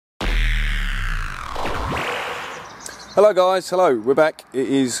Hello guys, hello, we're back. It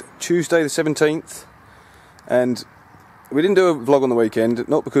is Tuesday the 17th and we didn't do a vlog on the weekend,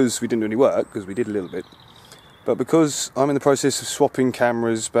 not because we didn't do any work, because we did a little bit, but because I'm in the process of swapping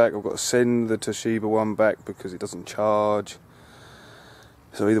cameras back. I've got to send the Toshiba one back because it doesn't charge.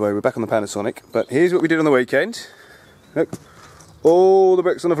 So either way, we're back on the Panasonic. But here's what we did on the weekend. Look, all the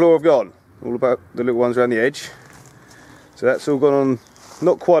bricks on the floor have gone. All about the little ones around the edge. So that's all gone on,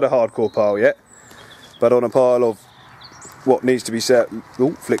 not quite a hardcore pile yet, but on a pile of what needs to be set,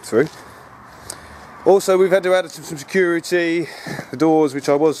 flicked through. Also, we've had to add some security. The doors, which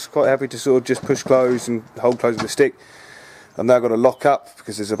I was quite happy to sort of just push closed and hold closed with a stick, I've now got to lock up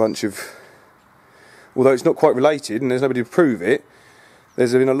because there's a bunch of, although it's not quite related and there's nobody to prove it,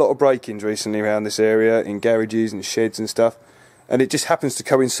 there's been a lot of break-ins recently around this area in garages and sheds and stuff, and it just happens to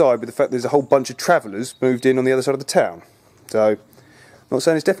coincide with the fact there's a whole bunch of travellers moved in on the other side of the town. So, I'm not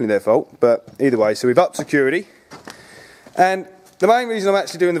saying it's definitely their fault, but either way, so we've upped security. And the main reason I'm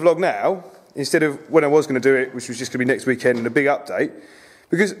actually doing the vlog now, instead of when I was going to do it, which was just going to be next weekend and a big update,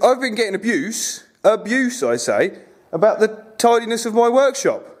 because I've been getting abuse I say, about the tidiness of my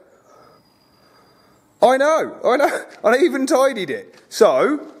workshop. I know, I even tidied it.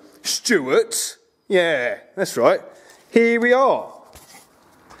 So, Stuart, yeah, that's right, here we are.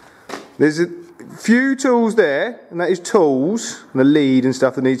 There's a few tools there, and that is tools, and the lead and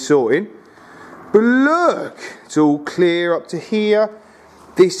stuff that needs sorting. But look, it's all clear up to here.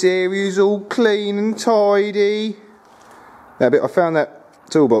 This area is all clean and tidy. That bit, I found that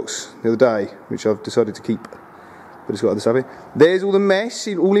toolbox the other day, which I've decided to keep, but it's got other stuff in. There's all the mess,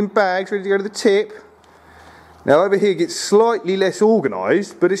 all in bags, ready to go to the tip. Now over here gets slightly less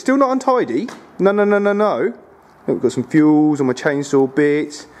organised, but it's still not untidy. No. Look, we've got some fuels on my chainsaw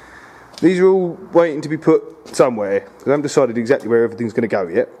bits. These are all waiting to be put somewhere, because I haven't decided exactly where everything's going to go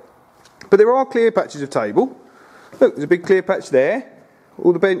yet. But there are clear patches of table. Look, there's a big clear patch there.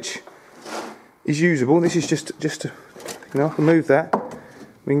 All the bench is usable. This is just you know, I can move that.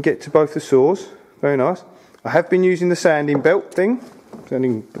 We can get to both the saws. Very nice. I have been using the sanding belt thing,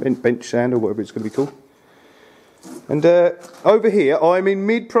 sanding bench sand or whatever it's going to be called. And over here, I'm in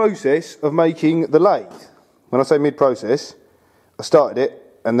mid-process of making the lathe. When I say mid-process, I started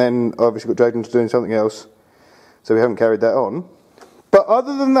it and then I obviously got dragged into doing something else, so we haven't carried that on. But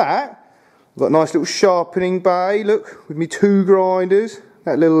other than that, I've got a nice little sharpening bay, look, with me 2 grinders.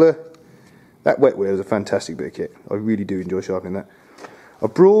 That little, that wet wheel is a fantastic bit of kit. I really do enjoy sharpening that. I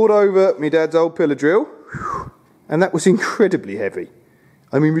brought over my dad's old pillar drill, and that was incredibly heavy.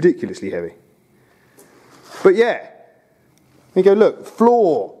 I mean, ridiculously heavy. But yeah, there you go, look,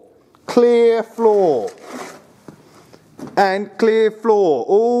 floor, clear floor, and clear floor.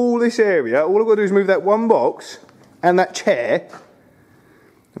 All this area, all I've got to do is move that one box and that chair,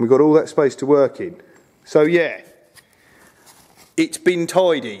 and we've got all that space to work in. So yeah, it's been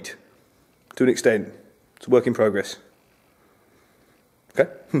tidied to an extent. It's a work in progress. Okay,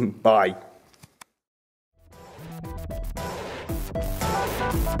 bye.